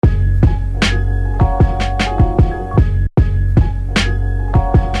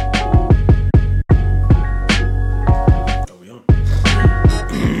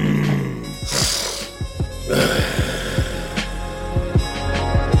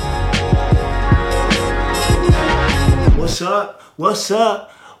What's up? What's up?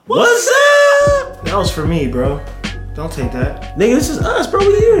 What's up? That was for me, bro. Don't take that. Nigga, this is us, bro.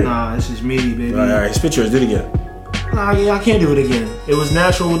 We here. Nah, this is me, baby. All right, spit yours. Do it again. Nah, yeah, I can't do it again. It was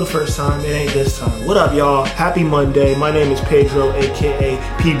natural the first time. It ain't this time. What up, y'all? Happy Monday. My name is Pedro, a.k.a.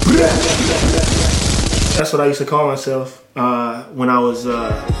 PEAAACE. That's what I used to call myself when I was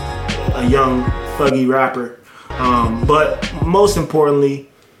a young, thuggy rapper. But most importantly,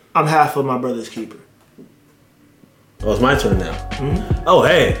 I'm half of my brother's keeper. Oh, it's my turn now. Mm-hmm. Oh,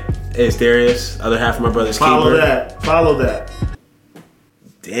 hey, it's Darius, other half of my brother's Follow keeper. Follow that.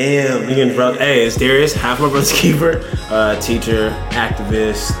 Damn, Hey, it's Darius, half of my brother's keeper. Teacher,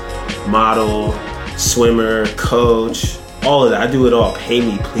 activist, model, swimmer, coach, all of that. I do it all. Pay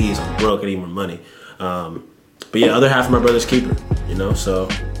me, please. I'm broke. I need more money. But yeah, other half of my brother's keeper. You know, so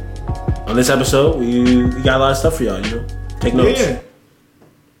on this episode, we got a lot of stuff for y'all. You know, take notes. Yeah.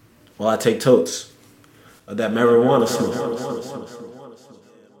 While I take totes of that marijuana smoke. Which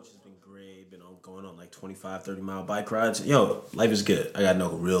has been great. Been going on like 25, 30-mile bike rides. Yo, life is good. I got no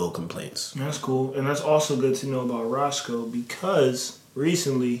real complaints. That's cool. And that's also good to know about Roscoe because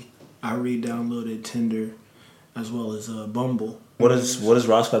recently I re-downloaded Tinder as well as Bumble. What does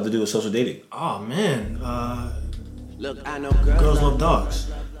Roscoe have to do with social dating? Oh, man. Look, I know girls love dogs.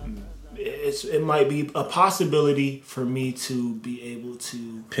 It might be a possibility for me to be able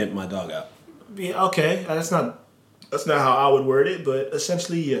to Pimp my dog out. Yeah, okay. That's not how I would word it, but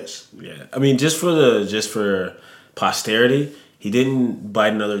essentially yes. Yeah, I mean, just for posterity, he didn't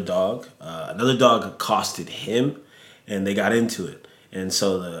bite another dog. Another dog accosted him, and they got into it. And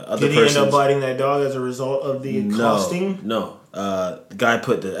so the other person. Did he end up biting that dog as a result of the accosting? No. The guy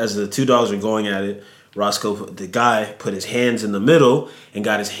as the two dogs were going at it, the guy put his hands in the middle and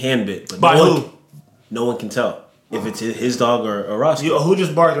got his hand bit. But by who? No one can tell if it's his dog or Roscoe. Who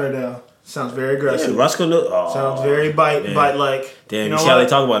just barked right now? Sounds very aggressive. Yeah, Roscoe sounds very bite like. Damn, you see how they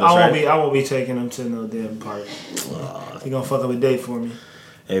talk about us, right? I won't be taking him to no damn party. He gonna fuck up a date for me.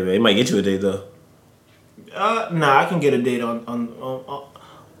 Hey man, he might get you a date though. Nah, I can get a date on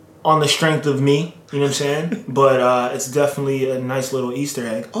the strength of me. You know what I'm saying? But it's definitely a nice little Easter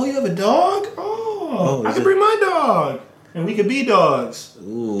egg. Oh, you have a dog? Oh, I can bring my dog, and we could be dogs.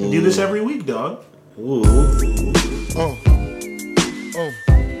 Ooh. We do this every week, dog. Ooh.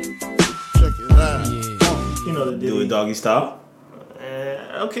 Check it out. Yeah. You know the deal. Do it doggy style?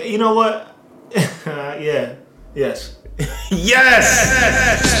 Okay, you know what? Yeah. Yes.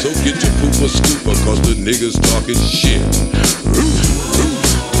 Yes! So get your pooper scooper, cause the niggas talking shit.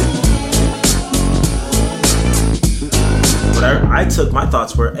 But I took my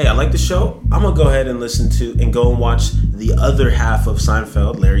thoughts were, hey, I like the show. I'm gonna go ahead and listen to and go and watch the other half of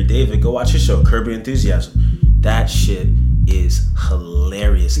Seinfeld, Larry David. Go watch his show, Curb Your Enthusiasm. That shit is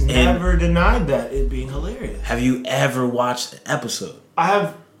hilarious. Never denied that it being hilarious. Have you ever watched an episode? I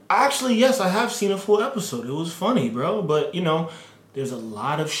have. Actually, yes, I have seen a full episode. It was funny, bro. But, there's a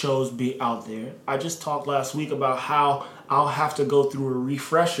lot of shows out there. I just talked last week about how I'll have to go through a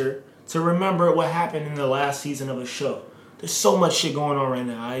refresher to remember what happened in the last season of a show. There's so much shit going on right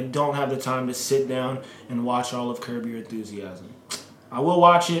now. I don't have the time to sit down and watch all of Curb Your Enthusiasm. I will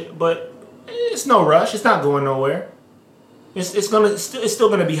watch it, but it's no rush. It's not going nowhere. It's still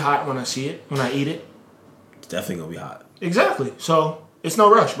gonna be hot when I see it, when I eat it. It's definitely gonna be hot. Exactly. So it's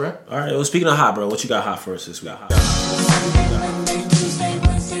no rush, bro. All right. Well, speaking of hot, bro, what you got hot for us this week?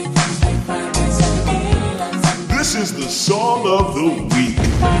 This is the song of the week.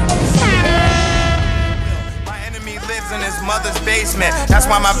 In his mother's basement.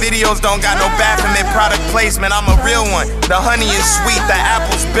 That's why my videos don't got no Baphomet product placement. I'm a real one. The honey is sweet, the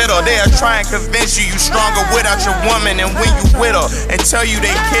apple's bitter. They'll try and convince you stronger without your woman and when you with her, and tell you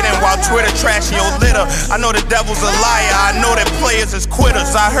they kidding while Twitter trashing your litter. I know the devil's a liar. I know that players is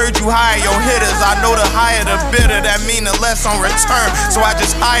quitters. I heard you hire your hitters. I know the higher the bidder, that mean the less on return. So I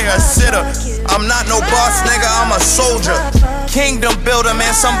just hire a sitter. I'm not no boss nigga, I'm a soldier. Kingdom builder,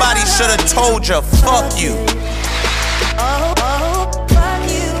 man, somebody should've told you. Fuck you.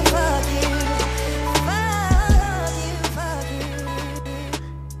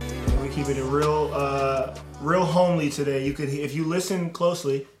 We keeping it real homely today. You could, if you listen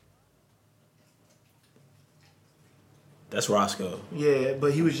closely. That's Roscoe. Yeah,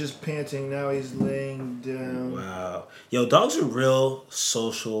 but he was just panting. Now he's laying down. Wow. Yo, dogs are real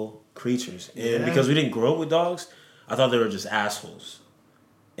social creatures, and because we didn't grow up with dogs, I thought they were just assholes.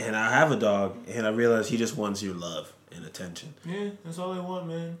 And I have a dog, and I realized he just wants your love and attention. Yeah, that's all they want,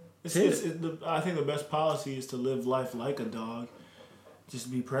 man. I think the best policy is to live life like a dog.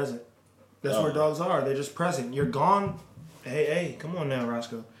 Just be present. That's where dogs are. They're just present. You're gone. Hey, come on now,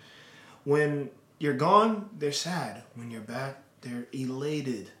 Roscoe. When you're gone, they're sad. When you're back, they're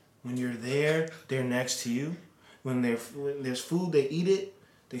elated. When you're there, they're next to you. When there's food, they eat it.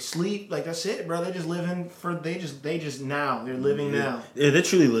 They sleep. Like, that's it, bro. They're just living they just now. They're living now. Yeah, they're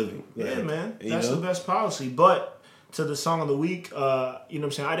truly living. Yeah, man. That's the best policy. But to the song of the week, you know what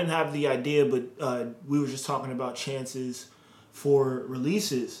I'm saying? I didn't have the idea, but we were just talking about chances for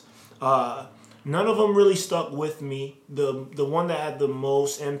releases. None of them really stuck with me. The one that had the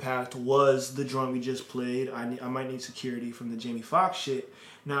most impact was the joint we just played. I Might Need Security from the Jamie Foxx shit.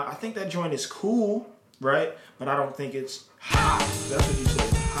 Now, I think that joint is cool, right? But I don't think it's hot. That's what you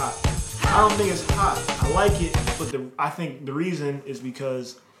said, hot. I don't think it's hot. I like it, but I think the reason is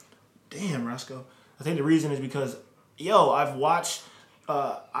because, damn, Roscoe. I think the reason is because, I've watched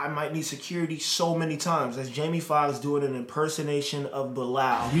I Might Need Security so many times. That's Jamie Foxx doing an impersonation of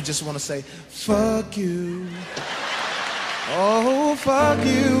Bilal. You just want to say, fuck you. Oh, fuck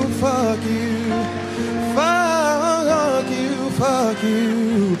you, fuck you. Fuck you, fuck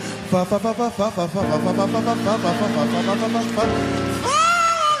you. Fuck, fuck, fuck, fuck, fuck, fuck, fuck, fuck, fuck, fuck, fuck, fuck, fuck, fuck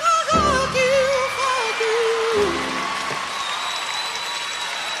you, fuck you.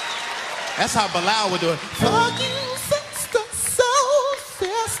 That's how Bilal would do it. Fuck you.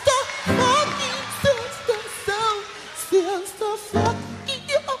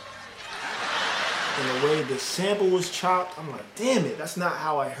 The sample was chopped. I'm like, damn it, that's not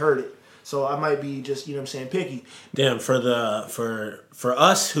how I heard it. So I might be just, you know what I'm saying, picky. Damn, for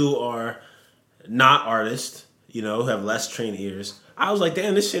us who are not artists, you know, who have less trained ears, I was like,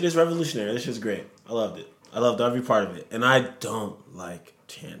 damn, this shit is revolutionary. This shit's great. I loved it. I loved every part of it. And I don't like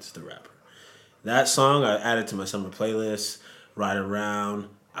Chance the Rapper. That song I added to my summer playlist, Ride Around.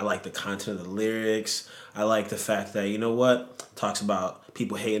 I like the content of the lyrics. I like the fact that, you know what, talks about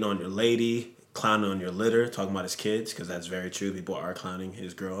people hating on your lady, clowning on your litter, talking about his kids, because that's very true. People are clowning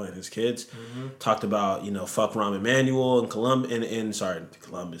his girl and his kids. Mm-hmm. Talked about, you know, fuck Rahm Emanuel in Columbus.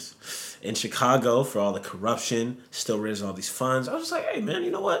 In Chicago for all the corruption, still raising all these funds. I was just like, hey, man,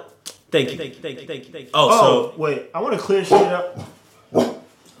 you know what? Thank you. Oh, wait. I want to clear shit up.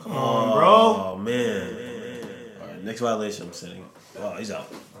 Come on, bro. Oh, man. All right, next violation I'm sitting. Oh, he's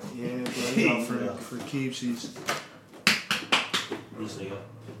out. Yeah, bro, he's out for keeps. He's nigga.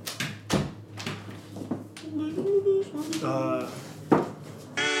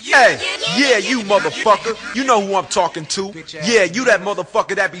 Yeah, you motherfucker. You know who I'm talking to. Yeah, you that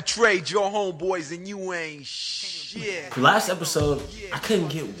motherfucker that betrayed your homeboys and you ain't shit. Last episode, I couldn't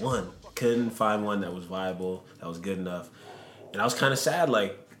get one. Couldn't find one that was viable, that was good enough. And I was kind of sad,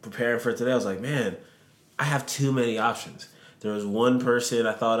 like, preparing for today. I was like, man, I have too many options. There was one person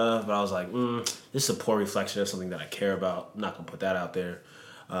I thought of, but I was like, this is a poor reflection of something that I care about. I'm not going to put that out there.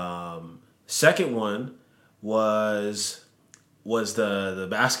 Second one was the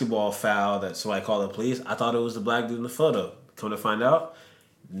basketball foul that somebody called the police. I thought it was the black dude in the photo. Come to find out,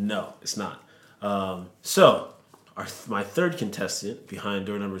 no, it's not. So my third contestant behind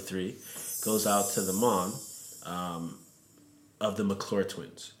door number 3 goes out to the mom of the McClure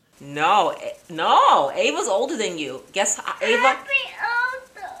twins. No, Ava's older than you. Guess Ava.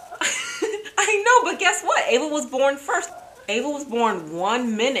 I know, but guess what? Ava was born first. Ava was born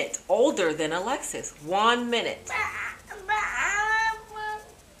 1 minute older than Alexis. 1 minute.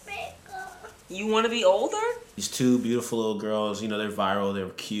 You want to be older? These two beautiful little girls, you know, they're viral, they're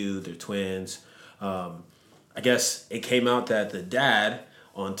cute, they're twins. I guess it came out that the dad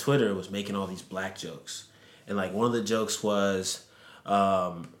on Twitter was making all these black jokes. And, like, one of the jokes was, you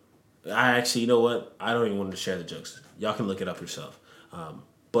know what? I don't even want to share the jokes. Y'all can look it up yourself.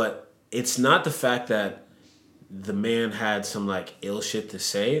 But it's not the fact that the man had some, like, ill shit to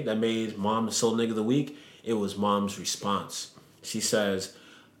say that made mom the soul nigga of the week. It was mom's response. She says,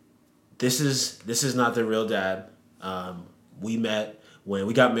 this is not their real dad. We met when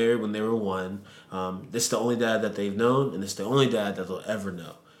we got married when they were 1. This is the only dad that they've known, and it's the only dad that they'll ever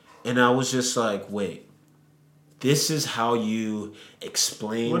know. And I was just like, wait, this is how you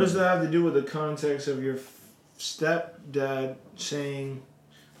explain. What does that have to do with the context of your stepdad saying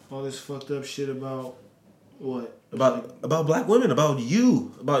all this fucked up shit about what? About black women, about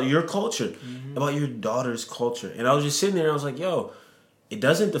you, about your culture, about your daughter's culture. And I was just sitting there and I was like, yo, it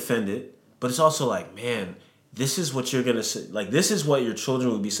doesn't defend it, but it's also like, man, this is what you're going to, like, this is what your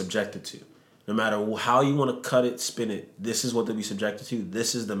children will be subjected to. No matter how you want to cut it, spin it, this is what they'll be subjected to.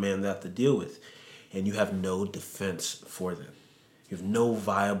 This is the man they have to deal with. And you have no defense for them. You have no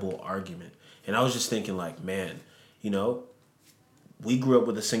viable argument. And I was just thinking, like, man, you know, we grew up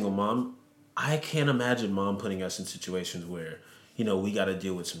with a single mom. I can't imagine mom putting us in situations where, you know, we got to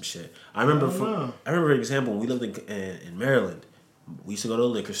deal with some shit. I remember, for example, when we lived in Maryland, we used to go to a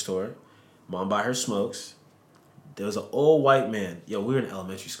liquor store. Mom buy her smokes. There was an old white man. Yo, we were in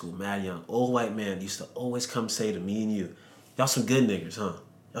elementary school, mad young. Old white man used to always come say to me and you, y'all some good niggers, huh?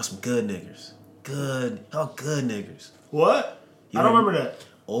 Y'all some good niggers. Good. Y'all good niggers. What? I don't remember that.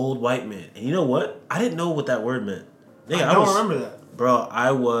 Old white man. And you know what? I didn't know what that word meant. Nigga, I don't remember that. Bro,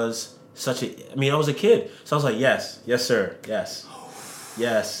 I was I was a kid. So I was like, yes, sir, yes.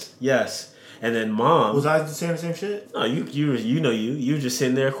 Yes, yes. And then Mom... Was I saying the same shit? No, you were just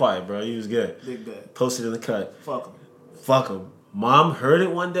sitting there quiet, bro. You was good. Big bet. Posted in the cut. Fuck him. Mom heard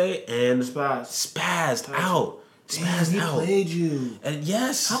it one day and... Spazzed out. Damn, he played you. And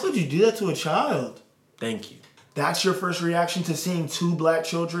yes. How could you do that to a child? Thank you. That's your first reaction to seeing two black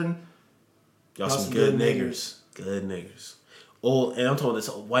children? Y'all some good niggers. Good niggers. Old, and I'm talking this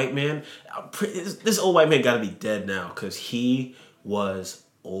old white man. This old white man got to be dead now because he was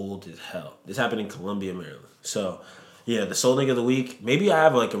old as hell. This happened in Columbia, Maryland. So, yeah, the soul nigga of the week. Maybe I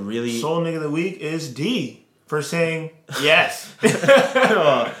have like a really... Soul nigga of the week is D for saying yes.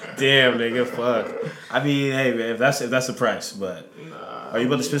 Oh, damn, nigga, fuck. I mean, hey, man, if that's the price, but... Are you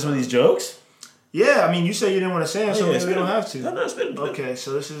about to spit some of these jokes? Yeah, I mean, you said you didn't want to say them, so maybe we don't have to. No, spit them. Okay,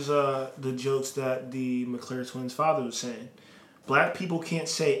 so this is the jokes that the McClure twins' father was saying. Black people can't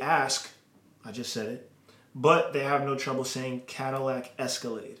say ask. I just said it. But they have no trouble saying Cadillac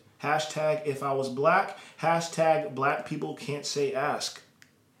Escalade. Hashtag if I was black. Hashtag black people can't say ask.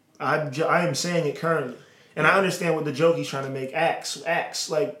 I am saying it currently. And I understand what the joke he's trying to make. Axe.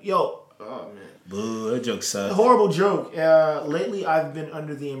 Like, yo. Oh, man. Boo, that joke sucks. Horrible joke. Lately, I've been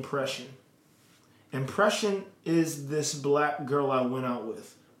under the impression. Impression is this black girl I went out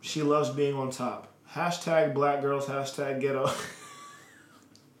with. She loves being on top. Hashtag black girls. Hashtag ghetto.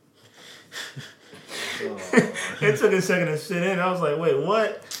 It took a second to sit in. I was like, wait,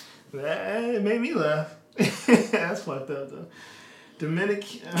 what? It made me laugh. That's fucked up, though.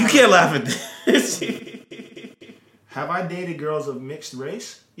 Dominican. You can't laugh at this. Have I dated girls of mixed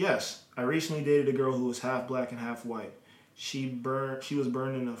race? Yes. I recently dated a girl who was half black and half white. She was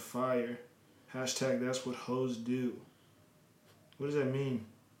burned in a fire. Hashtag that's what hoes do. What does that mean?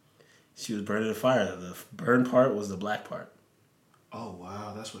 She was burned in a fire. The burn part was the black part. Oh,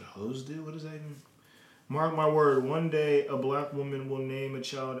 wow. That's what hoes do? What does that mean? Mark my word. One day, a black woman will name a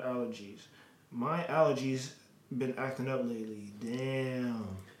child allergies. My allergies been acting up lately.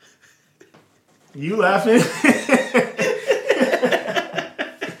 Damn. You laughing?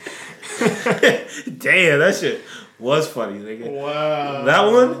 Damn, that shit was funny, nigga. Wow. That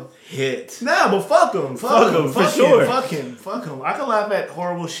one hit. Nah, but fuck him. Fuck him, for sure. Fuck him. I can laugh at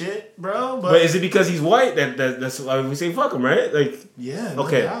horrible shit, bro. But is it because he's white that's why we say fuck him, right? Like, yeah, no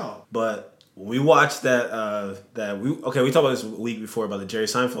okay. doubt. But when we watched we talked about this a week before about the Jerry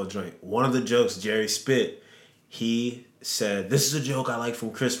Seinfeld joint. One of the jokes Jerry spit, he said, "This is a joke I like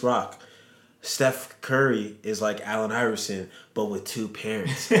from Chris Rock. Steph Curry is like Allen Iverson, but with two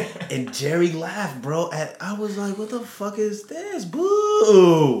parents." And Jerry laughed, bro. I was like, what the fuck is this?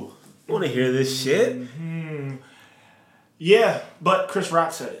 Boo! I want to hear this shit. Mm-hmm. Yeah, but Chris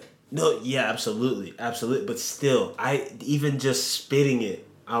Rock said it. No, yeah, absolutely. But still, even just spitting it,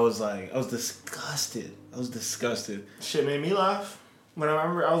 I was disgusted. Shit made me laugh. When I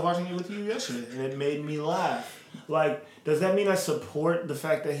remember I was watching it with you yesterday, and it made me laugh. Like, does that mean I support the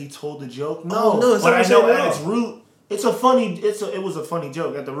fact that he told the joke? No, but I know at its root, it was a funny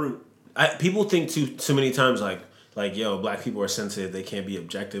joke at the root. People think too many times like, yo, black people are sensitive. They can't be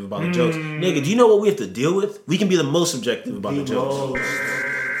objective about the jokes. Nigga, do you know what we have to deal with? We can be the most objective about the jokes.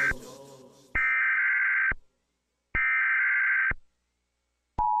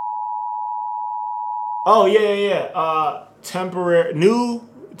 Oh, yeah.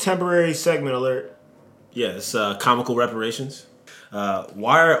 Temporary segment alert. Yeah, it's comical reparations.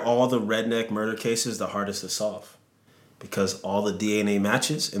 Why are all the redneck murder cases the hardest to solve? Because all the DNA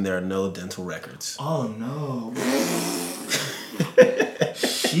matches and there are no dental records. Oh, no.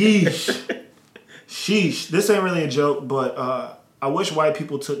 Sheesh. This ain't really a joke, but I wish white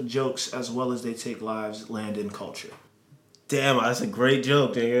people took jokes as well as they take lives, land, and culture. Damn, that's a great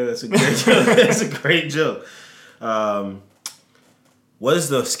joke, nigga. That's a great joke. That's a great joke. What is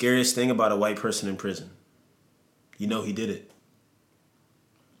the scariest thing about a white person in prison? You know he did it.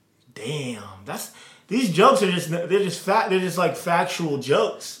 Damn, these jokes are just like factual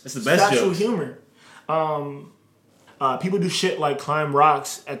jokes. It's the best factual jokes. Humor. People do shit like climb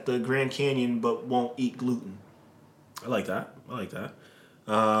rocks at the Grand Canyon but won't eat gluten. I like that.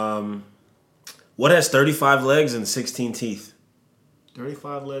 What has 35 legs and 16 teeth?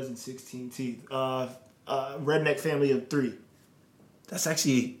 35 legs and 16 teeth. Redneck family of 3. That's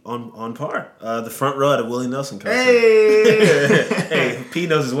actually on par. The front row at a Willie Nelson concert. Hey! Hey, P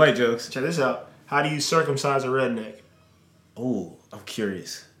knows his white jokes. Check this out. How do you circumcise a redneck? Oh, I'm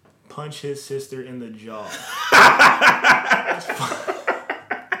curious. Punch his sister in the jaw.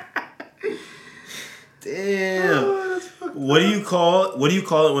 Damn. What do you call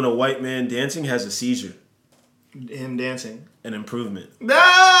it when a white man dancing has a seizure? Him dancing. An improvement.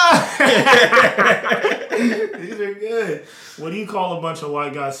 Ah! These are good. What do you call a bunch of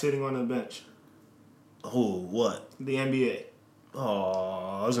white guys sitting on a bench? Oh, what? The NBA.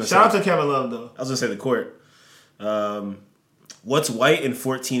 Oh, Shout out to Kevin Love, though. I was gonna say the court. What's white and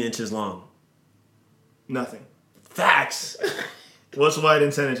 14 inches long? Nothing. Facts. What's white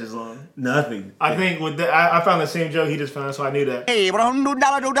and 10 inches long? Nothing. I think with that, I found the same joke he just found, so I knew that.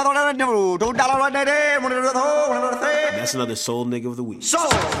 That's another soul nigga of the week. So.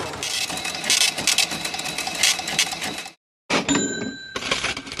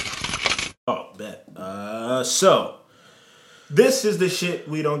 Oh, bet. So. This is the shit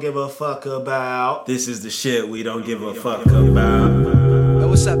we don't give a fuck about. This is the shit we don't give a fuck about. Yo,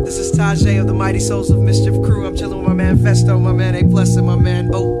 what's up? This is Tajay of the Mighty Souls of Mischief crew. I'm chilling with my man Festo, my man A+, and my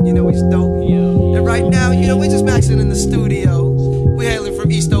man O. You know he's dope. And right now, we're just maxing in the studio. We're hailing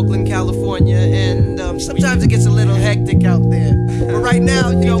from East Oakland, California, and sometimes it gets a little hectic out there. But right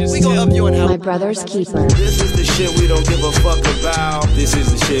now, we gonna up you on how. My brother's keeper. This is the shit we don't give a fuck about. This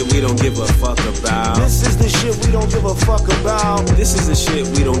is the shit we don't give a fuck about. This is the shit we don't give a fuck about. This is the shit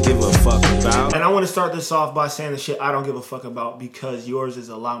we don't give a fuck about. And I want to start this off by saying the shit I don't give a fuck about because yours is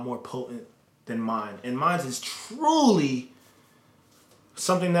a lot more potent than mine. And mine is truly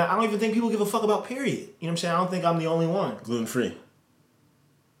something that I don't even think people give a fuck about, period. You know what I'm saying? I don't think I'm the only one. Gluten-free.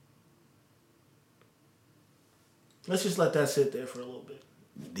 Let's just let that sit there for a little bit.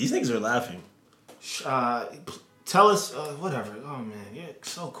 These niggas are laughing. Tell us, whatever. Oh, man, you're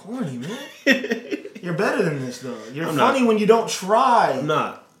so corny, man. You're better than this, though. You're funny when you don't try. I'm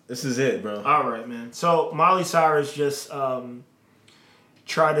not. This is it, bro. All right, man. So, Miley Cyrus just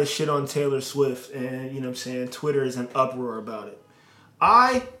tried to shit on Taylor Swift, and, you know what I'm saying, Twitter is in uproar about it.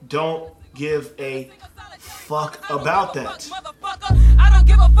 I don't give a fuck about that. I don't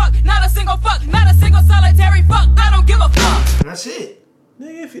give a fuck. Not a single fuck. Not a single solitary fuck. I don't give a fuck. And that's it.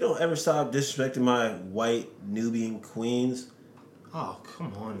 Nigga, if you don't ever stop disrespecting my white Nubian queens. Oh,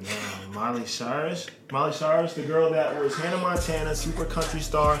 come on now. Miley Cyrus? Miley Cyrus, the girl that was Hannah Montana, super country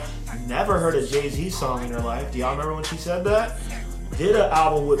star, never heard a Jay-Z song in her life. Do y'all remember when she said that? Did an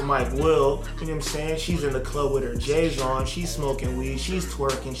album with Mike Will, you know what I'm saying? She's in the club with her J's on, she's smoking weed, she's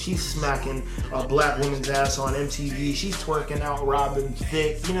twerking, she's smacking a black woman's ass on MTV, she's twerking out Robin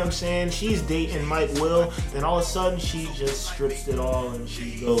Thicke, you know what I'm saying? She's dating Mike Will, then all of a sudden she just strips it all and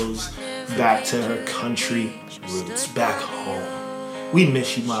she goes back to her country roots, back home. We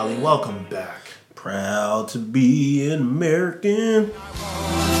miss you, Molly. Welcome back. Proud to be an American.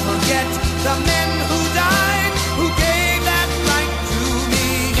 Forget the men who died, who gave that right to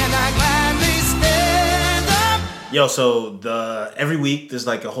me, and I gladly stand up. Yo, so every week there's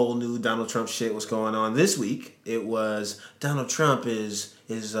like a whole new Donald Trump shit was going on. This week it was Donald Trump is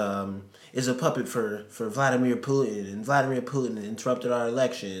a puppet for Vladimir Putin, and Vladimir Putin interrupted our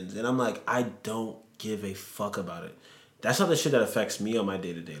elections, and I'm like, I don't give a fuck about it. That's not the shit that affects me on my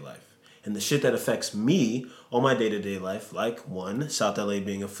day-to-day life. And the shit that affects me on my day-to-day life, like one, South LA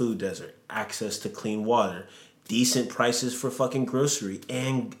being a food desert, access to clean water, decent prices for fucking grocery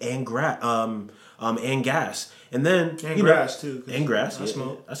and gas. And then grass too. And grass. I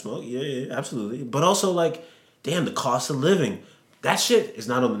smoke. I smoke. Yeah, absolutely. But also like, damn, the cost of living. That shit is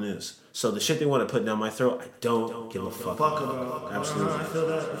not on the news. So the shit they want to put down my throat, I don't give a fuck about. Absolutely. I feel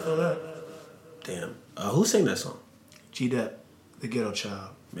that. Damn. Who sang that song? G-Dep, the ghetto child.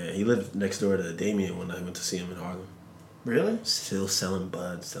 Man, he lived next door to Damien when I went to see him in Harlem. Really? Still selling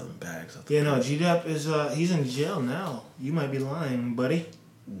buds, selling bags. Yeah, no, G-Dep is, he's in jail now. You might be lying, buddy.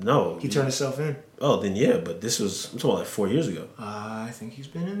 No. He turned himself in. Oh, then yeah, but this was, I'm talking about like 4 years ago. I think he's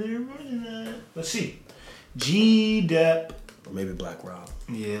been in there more than that. Let's see. G-Dep. Or maybe Black Rob.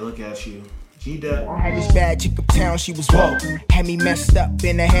 Yeah, look at you. G-Dep. I had this bad chick uptown, she was woke. Had me messed up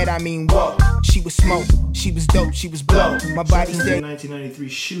in the head, I mean woke. She was smoke, she was dope, she was blow. My body stayed. 1993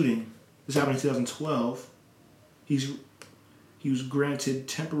 shooting. This happened in 2012. He was granted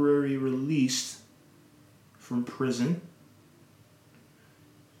temporary release from prison.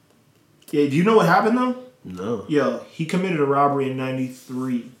 Yeah, do you know what happened though? No. Yo, he committed a robbery in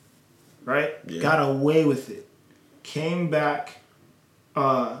 93, right? Yeah. Got away with it. Came back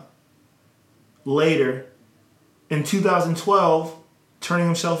later in 2012 turning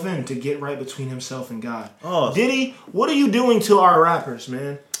himself in to get right between himself and God. Oh, Diddy, what are you doing to our rappers,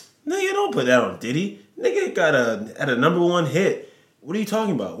 man? Nigga, don't put that on Diddy. Nigga had a #1 hit. What are you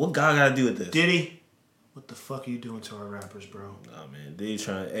talking about? What God got to do with this? Diddy, what the fuck are you doing to our rappers, bro? Oh man, Diddy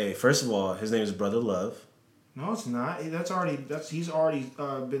trying. Hey, first of all, his name is Brother Love. No, it's not. He's already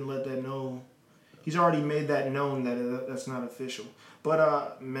been let that know. He's already made that known that that's not official.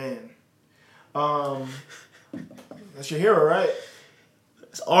 But man, that's your hero, right?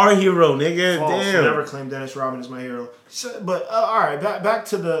 It's our hero, nigga. False. Damn. Never claim Dennis Rodman as my hero. So, but all right, back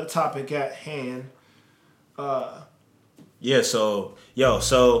to the topic at hand. Yeah. So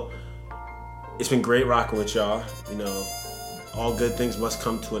it's been great rocking with y'all. You know, all good things must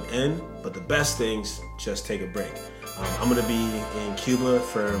come to an end, but the best things just take a break. I'm gonna be in Cuba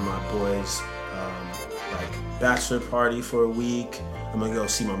for my boys' bachelor party for a week. I'm gonna go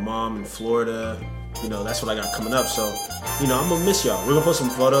see my mom in Florida. You know, that's what I got coming up. So, you know, I'm gonna miss y'all. We're gonna post some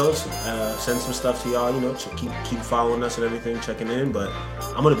photos, send some stuff to y'all. You know, keep following us and everything, checking in. But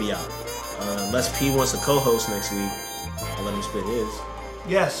I'm gonna be out. Unless P wants to co-host next week, I'll let him spit his.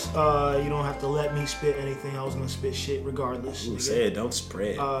 Yes, you don't have to let me spit anything. I was gonna spit shit regardless. Ooh, say it, don't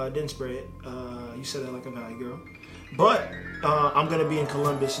spray it. Didn't spray it. You said that like a valley girl. But I'm gonna be in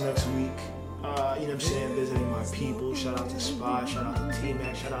Columbus next week. You know what I'm saying, visiting my people. Shout out to Spy, shout out to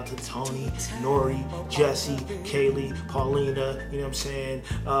T-Mac, shout out to Tony, Nori, Jesse, Kaylee, Paulina, you know what I'm saying.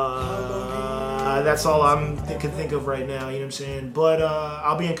 That's all I can think of right now, you know what I'm saying. But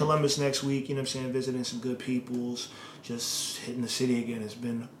I'll be in Columbus next week, you know what I'm saying, visiting some good peoples, just hitting the city again. It's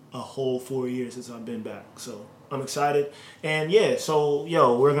been a whole 4 years since I've been back, so I'm excited. And yeah, so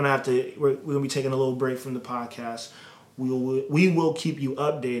we're gonna be taking a little break from the podcast. We will keep you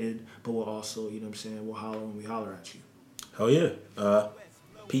updated, but we'll also, you know what I'm saying, we'll holler when we holler at you. Hell yeah.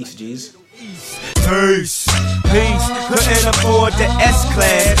 Peace, G's. Peace. Couldn't afford the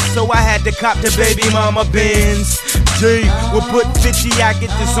S-Class, so I had to cop the baby mama Benz. G, we'll put 50, I get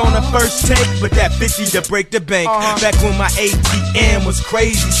this on the first take, but that 50 to break the bank. Back when my ATM was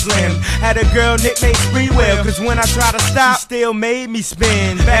crazy slim. Had a girl nicknamed Spreewell, cause when I try to stop, she still made me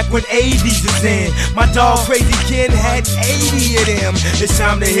spin. Back when 80s was in, my dog Crazy Kid had 80 of them. It's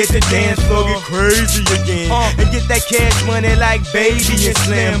time to hit the dance floor, get crazy again, and get that cash money like Baby and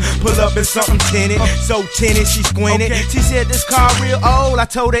Slim. Pull up in something tinted, so tinted she squinted. She said this car real old, I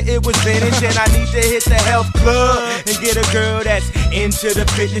told her it was vintage, and I need to hit the health club and get a girl that's into the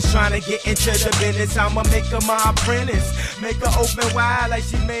fitness, trying to get into the business. I'ma make her my apprentice, make her open wide like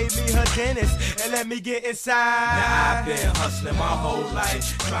she made me her dentist, and let me get inside. Now I've been hustling my whole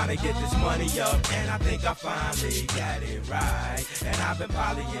life, trying to get this money up, and I think I finally got it right. And I've been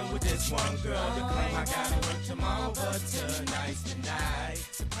polying with this one girl to claim I gotta work tomorrow, but tonight's the night.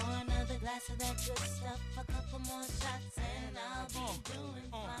 So pour another glass of that good stuff, a couple more shots, and I'll be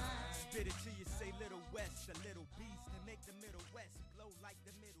doing fine. Spit it till you say Little West, a little beast, and make the Middle West glow like